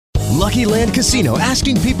Lucky Land Casino,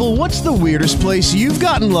 asking people, what's the weirdest place you've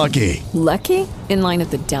gotten lucky? Lucky? In line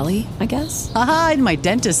at the deli, I guess? Aha, in my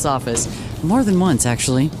dentist's office. More than once,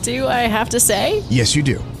 actually. Do I have to say? Yes, you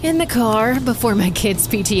do. In the car before my kids'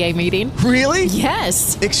 PTA meeting. Really?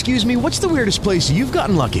 Yes. Excuse me, what's the weirdest place you've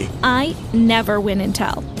gotten lucky? I never win and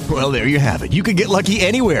tell. Well, there you have it. You can get lucky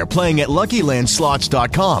anywhere, playing at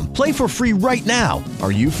LuckyLandSlots.com. Play for free right now.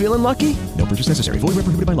 Are you feeling lucky? No purchase necessary. Void where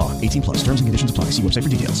prohibited by law. 18 plus. Terms and conditions apply. See website for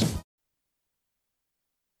details.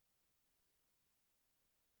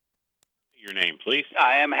 Your name, please.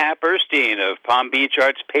 I am Hap Erstein of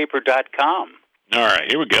PalmBeachArtsPaper.com. All right,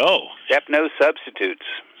 here we go. Step no substitutes.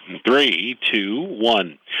 3, 2,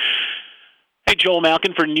 1. Hey, Joel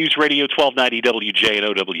Malkin for News Radio 1290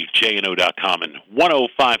 WJNO, WJNO.com, and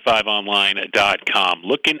 1055online.com.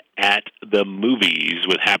 Looking at the movies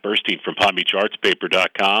with Hap Erstein from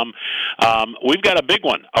PalmBeachArtsPaper.com. We've got a big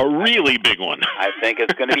one, a really big one. I think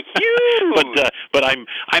it's going to be huge. but I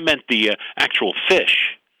meant the actual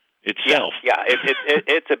fish itself. Yeah,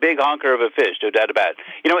 it's a big honker of a fish, no doubt about it.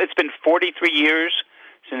 You know, it's been 43 years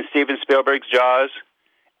since Steven Spielberg's Jaws,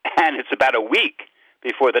 and it's about a week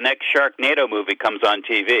before the next Sharknado movie comes on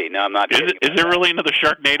TV. No, I'm not kidding. Is there really another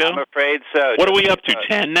Sharknado? I'm afraid so. What are we up to,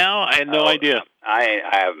 10 now? I had no idea. I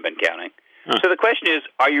haven't been counting. Huh. So the question is,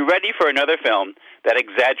 are you ready for another film that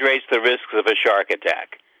exaggerates the risks of a shark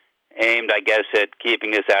attack, aimed, I guess, at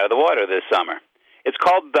keeping us out of the water this summer? It's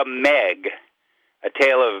called The Meg, a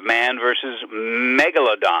tale of man versus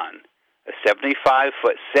Megalodon, a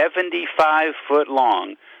 75-foot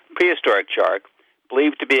long prehistoric shark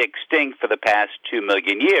believed to be extinct for the past 2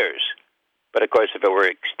 million years. But, of course, if it were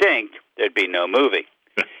extinct, there'd be no movie.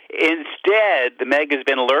 Instead, the Meg has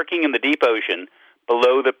been lurking in the deep ocean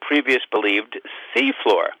below the previous believed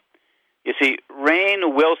seafloor. You see,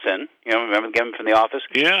 Rainn Wilson, you know, remember him from The Office?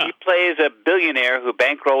 Yeah. He plays a billionaire who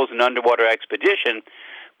bankrolls an underwater expedition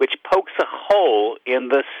which pokes a hole in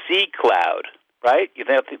the sea cloud, right? You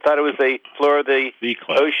thought it was the floor of the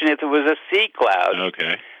ocean if it was a sea cloud.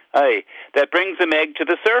 Okay. Hey, that brings the Meg to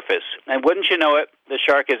the surface. And wouldn't you know it, the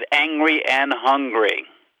shark is angry and hungry.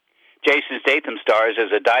 Jason Statham stars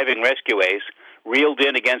as a diving rescue ace, reeled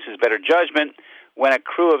in against his better judgment when a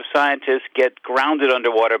crew of scientists get grounded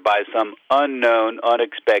underwater by some unknown,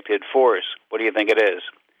 unexpected force. What do you think it is?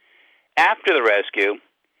 After the rescue,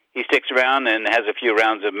 he sticks around and has a few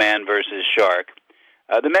rounds of man versus shark.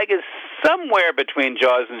 The Meg is somewhere between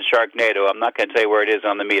Jaws and Sharknado. I'm not going to say where it is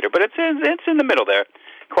on the meter, but it's in the middle there,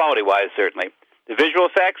 quality-wise, certainly. The visual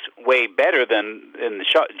effects, way better than in the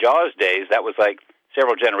Jaws days. That was like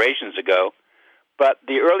several generations ago. But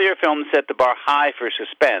the earlier films set the bar high for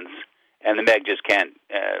suspense, and the Meg just can't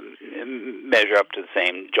measure up to the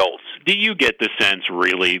same jolts. Do you get the sense,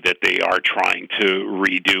 really, that they are trying to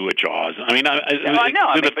redo a Jaws? I mean,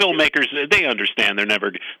 the filmmakers, they understand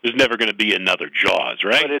there's never going to be another Jaws,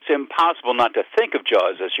 right? But it's impossible not to think of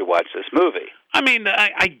Jaws as you watch this movie. I mean,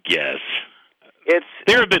 I guess.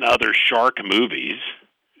 There have been other shark movies.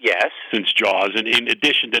 Yes. Since Jaws, and in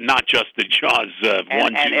addition to not just the Jaws 1, 2,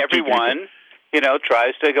 and everyone,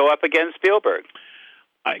 tries to go up against Spielberg.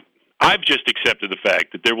 I've just accepted the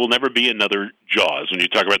fact that there will never be another Jaws. When you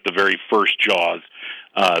talk about the very first Jaws,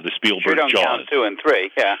 the Spielberg sure don't Jaws. Count 2 and 3,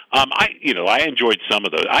 yeah. I enjoyed some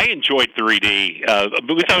of those. I enjoyed 3D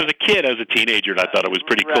because I was a kid, I was a teenager, and I thought it was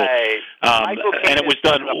pretty cool. Right. And it was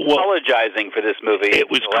done. Apologizing for this movie. It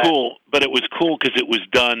was cool, but it was cool because it was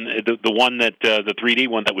done. The one that the 3D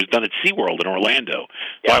one that was done at SeaWorld in Orlando.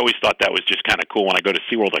 Yeah. So I always thought that was just kind of cool. When I go to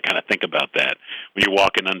SeaWorld, I kind of think about that when you're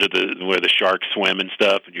walking under where the sharks swim and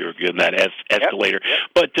stuff, and you're in that escalator.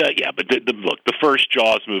 Yep. But look, the first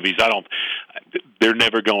Jaws movies, they're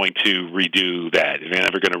never going to redo that. They're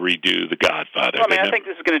never going to redo The Godfather. Well, I think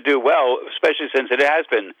this is going to do well, especially since it has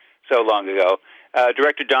been so long ago.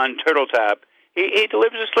 Director Don Turteltaub, he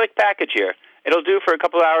delivers a slick package here. It'll do for a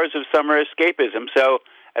couple hours of summer escapism, so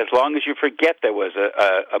as long as you forget there was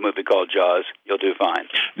a movie called Jaws, you'll do fine.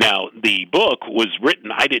 Now, the book was written,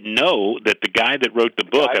 I didn't know that the guy that wrote the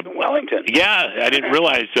book... from Wellington. Yeah, I didn't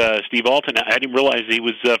realize, Steve Alton, I didn't realize he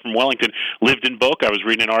was from Wellington, lived in Boca. I was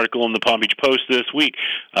reading an article in the Palm Beach Post this week,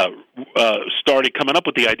 started coming up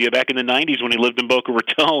with the idea back in the 90s when he lived in Boca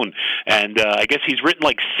Raton, and I guess he's written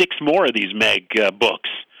like 6 more of these Meg books,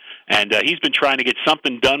 and he's been trying to get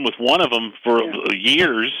something done with one of them for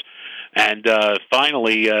years. And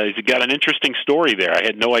finally, he's got an interesting story there. I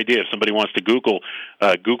had no idea. If somebody wants to Google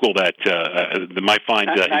that, they might find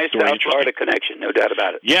his story interesting. Nice South Florida connection, no doubt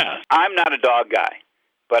about it. Yeah. I'm not a dog guy,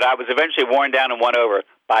 but I was eventually worn down and won over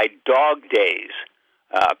by Dog Days,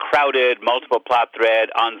 a crowded, multiple plot thread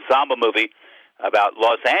ensemble movie about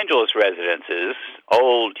Los Angeles residences,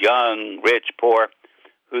 old, young, rich, poor,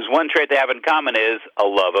 whose one trait they have in common is a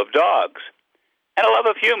love of dogs and a love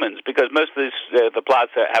of humans, because most of the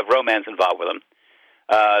plots have romance involved with them.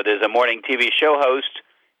 There's a morning TV show host,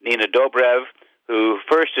 Nina Dobrev, who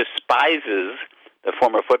first despises the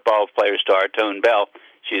former football player star Tone Bell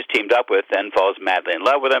she's teamed up with, then falls madly in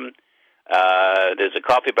love with him. There's a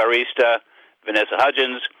coffee barista, Vanessa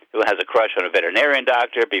Hudgens, who has a crush on a veterinarian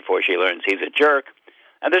doctor before she learns he's a jerk.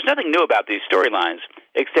 And there's nothing new about these storylines,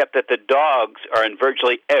 except that the dogs are in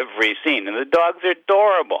virtually every scene, and the dogs are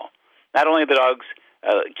adorable. Not only are the dogs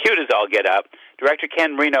cute as all get up, director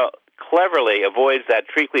Ken Marino cleverly avoids that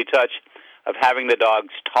treacly touch of having the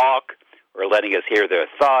dogs talk or letting us hear their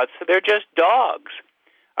thoughts. They're just dogs.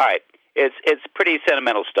 All right, it's pretty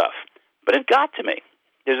sentimental stuff, but it got to me.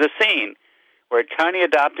 There's a scene where a tiny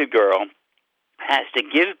adopted girl has to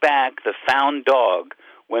give back the found dog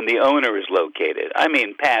when the owner is located. I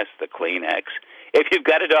mean, past the Kleenex. If you've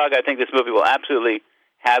got a dog, I think this movie will absolutely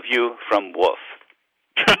have you from Wolf.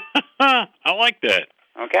 I like that.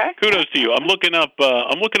 Okay. Kudos to you. I'm looking up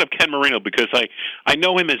Ken Marino because I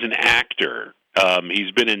know him as an actor.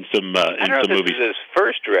 He's been in some I don't know if movies. this is his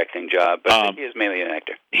first directing job, but I think he is mainly an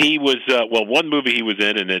actor. He was one movie he was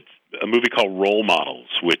in, and it's a movie called Role Models,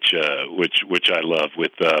 which I love,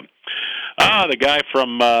 with the guy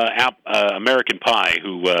from American Pie,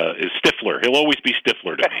 who is Stifler. He'll always be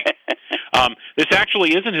Stifler to me. This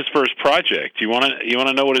actually isn't his first project. You want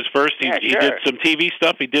to know what his first? Yeah, he sure. did some TV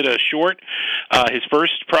stuff. He did a short. His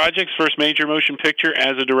first major motion picture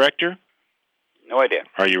as a director. No idea.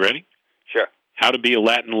 Are you ready? Sure. How to Be a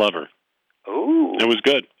Latin Lover. Ooh. It was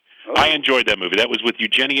good. Ooh. I enjoyed that movie. That was with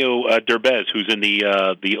Eugenio Derbez, who's in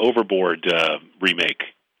the Overboard remake.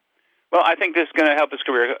 Well, I think this is going to help his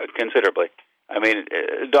career considerably. I mean,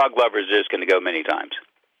 Dog Lovers is going to go many times.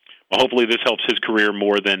 Well, hopefully this helps his career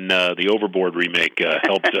more than the Overboard remake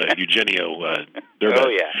helped Eugenio Derbez. Oh,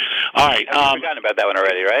 yeah. All right. I've forgotten about that one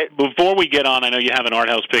already, right? Before we get on, I know you have an art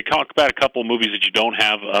house pick. Talk about a couple of movies that you don't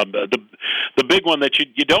have. The big one that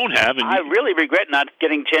you don't have. And I really regret not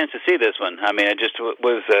getting a chance to see this one. I mean, it just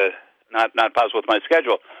was not possible with my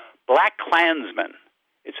schedule. Black Klansman.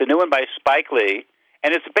 It's a new one by Spike Lee,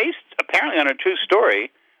 and it's based apparently on a true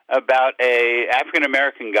story about a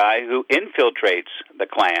African-American guy who infiltrates the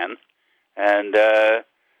Klan and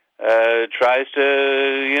tries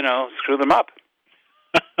to, screw them up.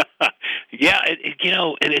 Yeah, and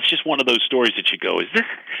it's just one of those stories that you go,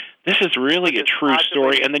 this is really a true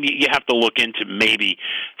story? And then you have to look into maybe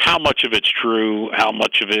how much of it's true, how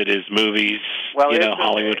much of it is movies,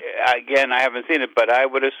 Hollywood. Again, I haven't seen it, but I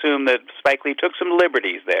would assume that Spike Lee took some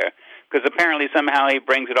liberties there, because apparently somehow he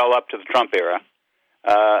brings it all up to the Trump era.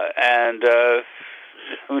 And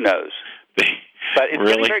who knows? But it's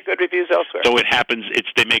really getting very good reviews elsewhere. So it happens.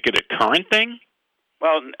 They make it a current thing.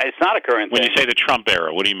 Well, it's not a current thing. When you say the Trump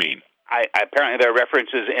era, what do you mean? Apparently there are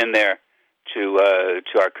references in there to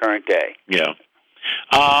our current day. Yeah.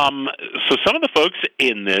 So some of the folks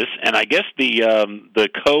in this, and I guess the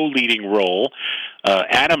co-leading role,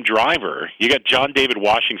 Adam Driver. You got John David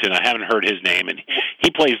Washington. I haven't heard his name, and he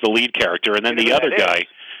plays the lead character. And then the other guy.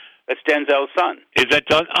 That's Denzel's son. Is that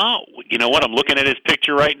done? Oh, you know what? I'm looking at his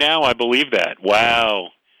picture right now. I believe that.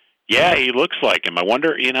 Wow. Yeah, he looks like him. I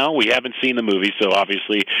wonder, we haven't seen the movie, so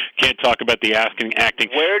obviously can't talk about the acting.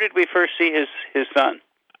 Where did we first see his son?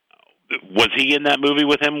 Was he in that movie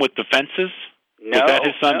with him with the fences? No. Was that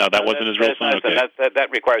his son? No, that wasn't his real son. Okay. That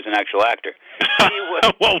requires an actual actor.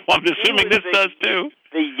 Well, I'm assuming this does too.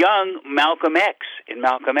 The young Malcolm X in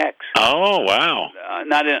Malcolm X. Oh, wow!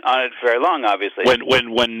 Not on it very long, obviously.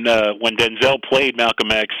 When Denzel played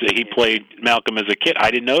Malcolm X, he played Malcolm as a kid. I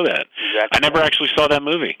didn't know that. Exactly. I never actually saw that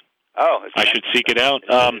movie. Oh, I should seek it out.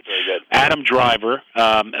 Very good. Adam Driver,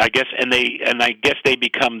 I guess, and I guess they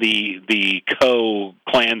become the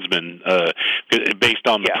co-Klansmen based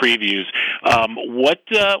on the previews.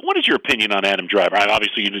 What is your opinion on Adam Driver?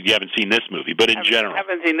 Obviously, you haven't seen this movie, but in general, I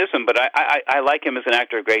haven't seen this one, but I like him as an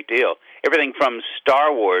actor a great deal. Everything from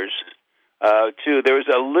Star Wars to there was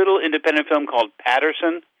a little independent film called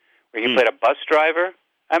Patterson where he played a bus driver.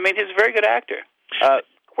 I mean, he's a very good actor.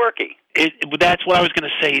 Quirky. That's what I was going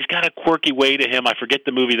to say. He's got a quirky way to him. I forget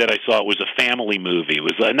the movie that I saw. It was a family movie. It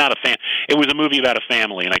was not a It was a movie about a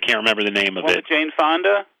family, and I can't remember the name of it. With Jane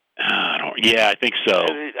Fonda? I think so.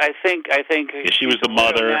 I think. Yeah, she was the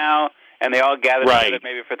mother now, and they all gathered together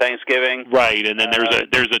maybe for Thanksgiving. Right, and then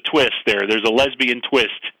there's a twist there. There's a lesbian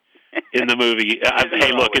twist. in the movie.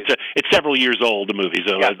 Hey, look, it's several years old, the movie,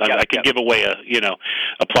 so I can give away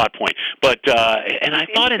a plot point. But and I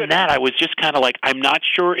thought in that I was just kind of like, I'm not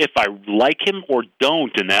sure if I like him or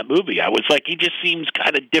don't in that movie. I was like, he just seems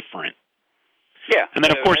kind of different. Yeah. And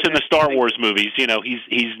then, of course, in the Star Wars movies,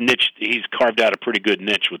 he's carved out a pretty good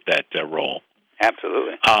niche with that role.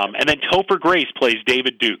 Absolutely. And then Topher Grace plays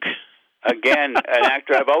David Duke. Again, an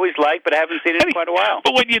actor I've always liked, but haven't seen in quite a while.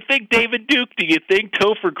 But when you think David Duke, do you think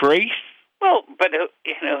Topher Grace? Well, but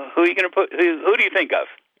who are you going to put? Who do you think of?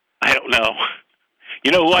 I don't know.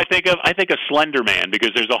 You know who I think of? I think of Slender Man, because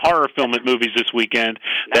there's a horror film at movies this weekend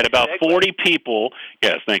that about 40 people,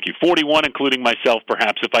 yes, thank you, 41 including myself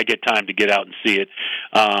perhaps, if I get time to get out and see it.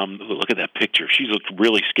 Look at that picture. She looked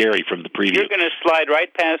really scary from the preview. You're going to slide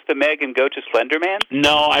right past the Meg and go to Slender Man?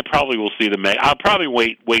 No, I probably will see the Meg. I'll probably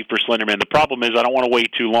wait for Slender Man. The problem is I don't want to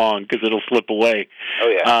wait too long because it'll slip away. Oh,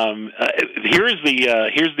 yeah. Here's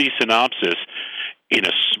the synopsis. In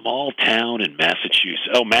a small town in Massachusetts.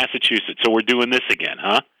 Oh, Massachusetts. So we're doing this again,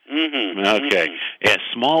 huh? Mm-hmm. Okay. A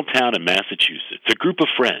small town in Massachusetts. A group of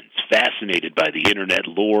friends fascinated by the internet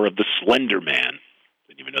lore of the Slender Man,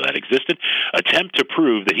 didn't even know that existed, attempt to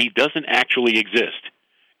prove that he doesn't actually exist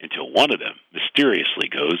until one of them mysteriously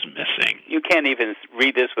goes missing. You can't even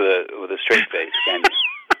read this with a straight face, can you?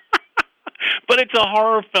 But it's a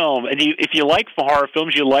horror film, and if you like horror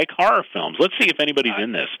films, you like horror films. Let's see if anybody's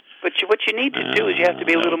in this. But what you need to do is you have to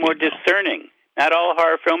be a little more discerning. Not all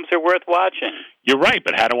horror films are worth watching. You're right,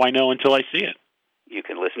 but how do I know until I see it? You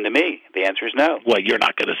can listen to me. The answer is no. Well, you're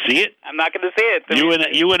not going to see it? I'm not going to see it.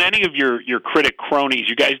 You and any of your critic cronies,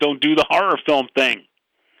 you guys don't do the horror film thing.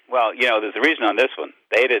 Well, there's a reason on this one.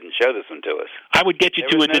 They didn't show this one to us. I would get you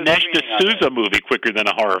to a Dinesh D'Souza movie quicker than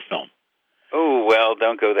a horror film. Oh, well,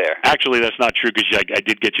 don't go there. Actually, that's not true, because I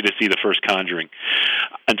did get you to see the first Conjuring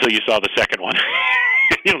until you saw the second one.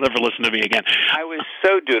 You'll never listen to me again. I was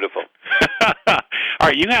so dutiful. All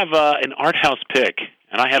right, you have an art house pick,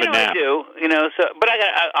 and I have a nap. I do. But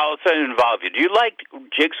I'll try to involve you. Do you like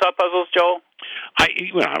jigsaw puzzles, Joel?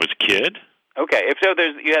 When I was a kid. Okay. If so,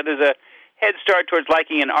 there's a head start towards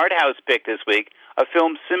liking an art house pick this week, a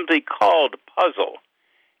film simply called Puzzle.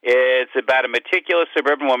 It's about a meticulous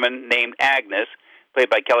suburban woman named Agnes, played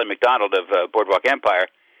by Kelly MacDonald of Boardwalk Empire.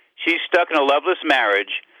 She's stuck in a loveless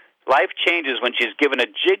marriage. Life changes when she's given a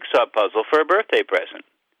jigsaw puzzle for a birthday present.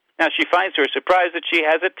 Now, she finds to her surprise that she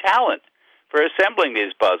has a talent for assembling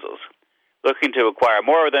these puzzles. Looking to acquire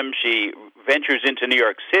more of them, she ventures into New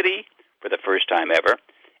York City for the first time ever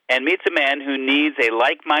and meets a man who needs a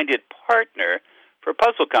like-minded partner for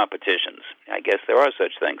puzzle competitions. I guess there are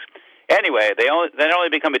such things. Anyway, they not only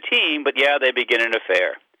become a team, but they begin an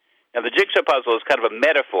affair. Now, the jigsaw puzzle is kind of a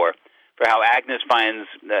metaphor for how Agnes finds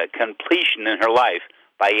completion in her life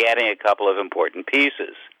by adding a couple of important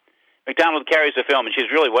pieces. MacDonald carries the film, and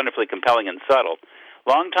she's really wonderfully compelling and subtle.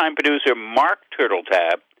 Longtime producer Mark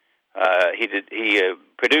Turtletab, he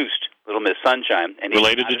produced Little Miss Sunshine. And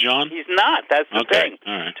related to John? He's not. That's the thing.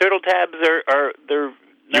 All right. Turtletabs are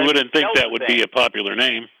you wouldn't think that would be a popular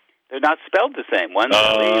name. They're not spelled the same. One's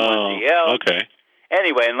L-E, one's E-L. Okay.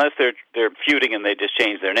 Anyway, unless they're feuding and they just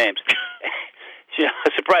change their names.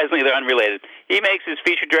 Surprisingly, they're unrelated. He makes his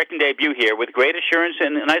feature directing debut here with great assurance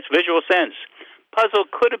and a nice visual sense. Puzzle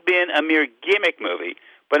could have been a mere gimmick movie,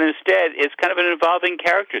 but instead it's kind of an involving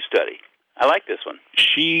character study. I like this one.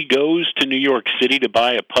 She goes to New York City to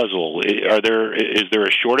buy a puzzle. Is there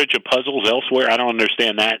a shortage of puzzles elsewhere? I don't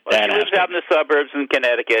understand that. Well, she lives out in the suburbs in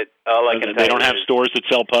Connecticut. They don't have stores that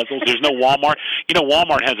sell puzzles? There's no Walmart?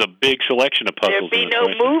 Walmart has a big selection of puzzles. There'd be no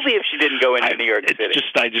movie if she didn't go into New York City.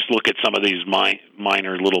 I just look at some of these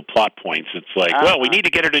minor little plot points. It's like, we need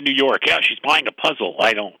to get her to New York. Yeah, she's buying a puzzle.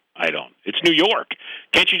 I don't. It's New York.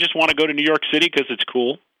 Can't you just want to go to New York City because it's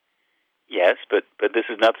cool? Yes, but this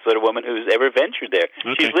is not the sort of woman who's ever ventured there.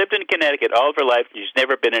 Okay. She's lived in Connecticut all of her life, and she's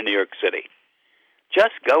never been in New York City.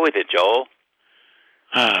 Just go with it, Joel.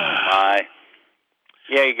 My.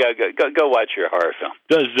 Yeah, go watch your horror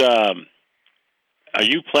film. Are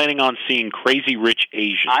you planning on seeing Crazy Rich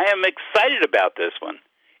Asians? I am excited about this one.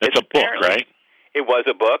 It's a book, right? It was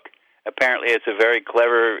a book. Apparently, it's a very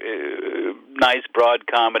clever, nice, broad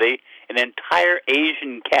comedy, an entire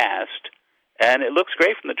Asian cast, and it looks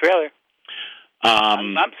great from the trailer.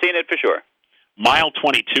 I'm seeing it for sure. Mile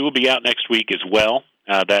 22 will be out next week as well.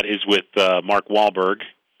 That is with Mark Wahlberg.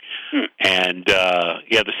 And,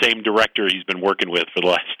 the same director he's been working with for the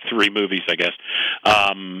last 3 movies, I guess.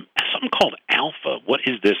 Something called Alpha. What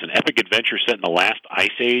is this? An epic adventure set in the last ice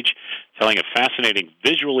age, telling a fascinating,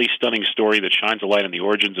 visually stunning story that shines a light on the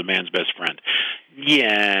origins of man's best friend.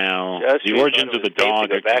 Yeah, the origins of the dog.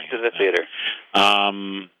 Go back to the theater.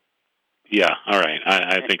 Yeah, all right.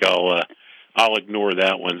 I think I'll ignore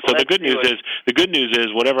that one. So Well, the good news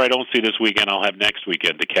is whatever I don't see this weekend, I'll have next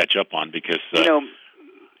weekend to catch up on because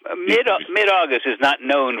mid-August is not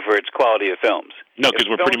known for its quality of films. No, because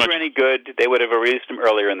we're pretty much any good. They would have released them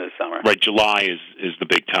earlier in the summer. Right. July is the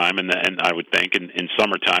big time, and I would think in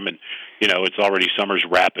summertime, and it's already summer's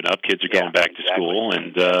wrapping up. Kids are going back to school,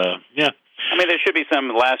 and I mean, there should be some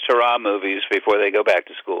last hurrah movies before they go back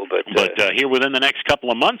to school, but here within the next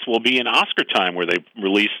couple of months, we'll be in Oscar time where they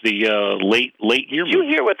release the late year. Did you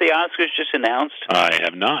hear what the Oscars just announced? I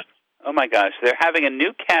have not. Oh my gosh, they're having a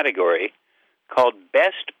new category called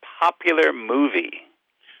Best Popular Movie.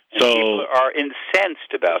 And people are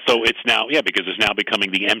incensed about So it's now, because it's now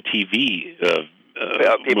becoming the MTV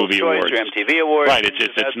People's Movie Choice Awards. Or MTV Awards. Right,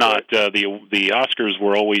 it's not the Oscars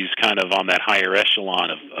were always kind of on that higher echelon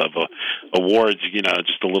of awards,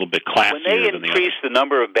 just a little bit classier when they than the increased the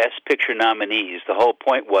number of Best Picture nominees, the whole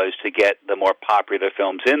point was to get the more popular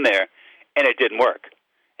films in there, and it didn't work.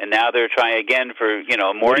 And now they're trying again for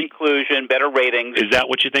more inclusion, better ratings. Is that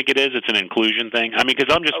what you think it is? It's an inclusion thing? I mean,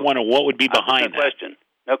 because I'm just wondering what would be behind that.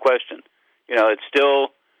 No question. It's still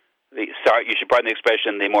you should pardon the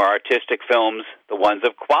expression, the more artistic films, the ones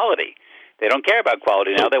of quality. They don't care about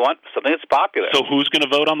quality now. They want something that's popular. So who's going to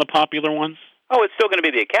vote on the popular ones? Oh, it's still going to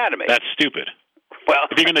be the Academy. That's stupid. Well,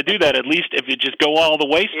 if you're going to do that, at least if you just go all the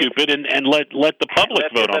way stupid and let the public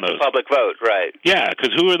vote on those. Let the public vote, right? Yeah,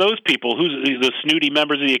 because who are those people? Who's the snooty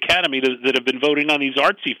members of the Academy that have been voting on these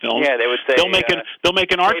artsy films? Yeah, they would say they'll make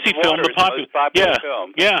an artsy film the popular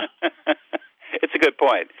film. Yeah. It's a good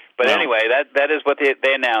point. But anyway, that is what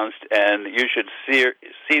they announced, and you should see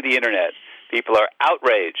the internet. People are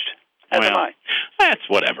outraged. As am I. That's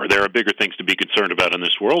whatever. There are bigger things to be concerned about in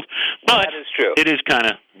this world. But that is true. It is kind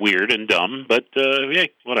of weird and dumb, but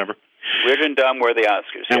whatever. Weird and dumb were the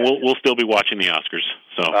Oscars. And we'll still be watching the Oscars.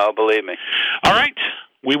 So. Oh, believe me. All right.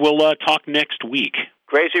 We will talk next week.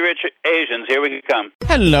 Crazy Rich Asians, here we come.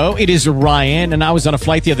 Hello, it is Ryan, and I was on a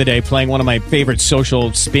flight the other day playing one of my favorite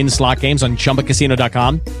social spin slot games on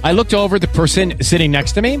ChumbaCasino.com. I looked over at the person sitting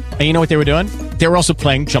next to me, and you know what they were doing? They were also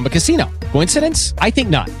playing Chumba Casino. Coincidence? I think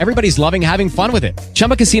not. Everybody's loving having fun with it.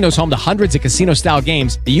 Chumba Casino is home to hundreds of casino-style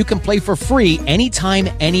games that you can play for free anytime,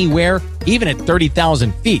 anywhere, even at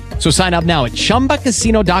 30,000 feet. So sign up now at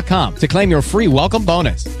ChumbaCasino.com to claim your free welcome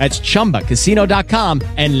bonus. That's ChumbaCasino.com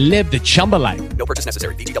and live the Chumba life. No purchase necessary.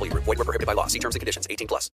 VGW. Void where prohibited by law. See terms and conditions. 18+.